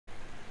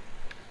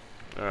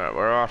Alright,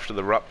 we're after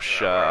the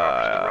rupture.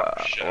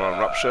 We're on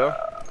rupture.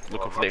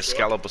 Looking for the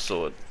Excalibur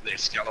Sword.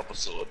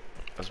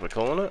 As we're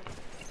calling it.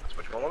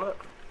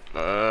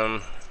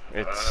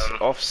 It's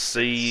off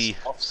C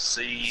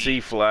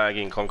flag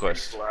in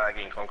Conquest.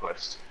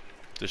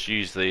 Just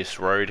use this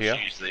road here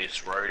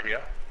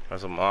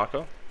as a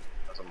marker.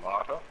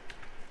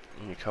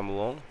 And you come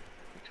along.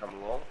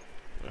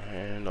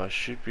 And I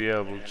should be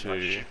able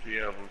to.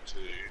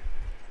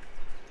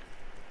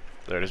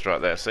 There it is,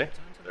 right there. See?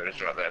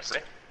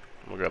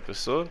 We'll grab this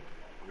sword.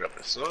 And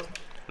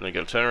then you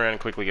gotta turn around and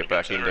quickly get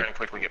back into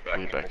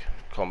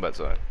combat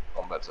zone.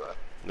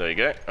 There you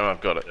go. And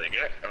I've got it.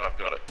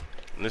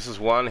 And this is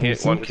one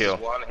hit, one kill.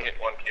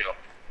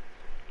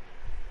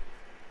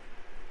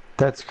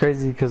 That's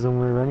crazy because when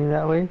we were running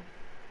that way,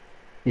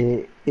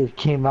 it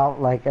came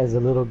out like as a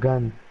little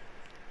gun.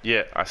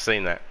 Yeah, I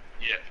seen that.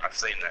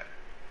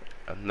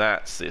 And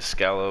that's the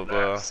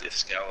Excalibur.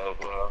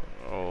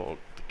 Or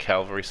the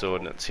Calvary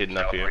Sword, and it's hidden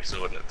up here. There's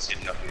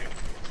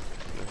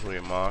all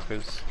your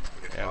markers.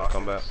 Out of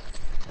combat.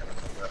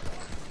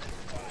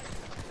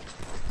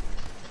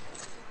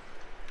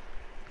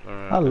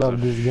 I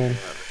love this gun. A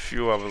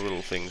few other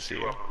little things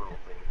here.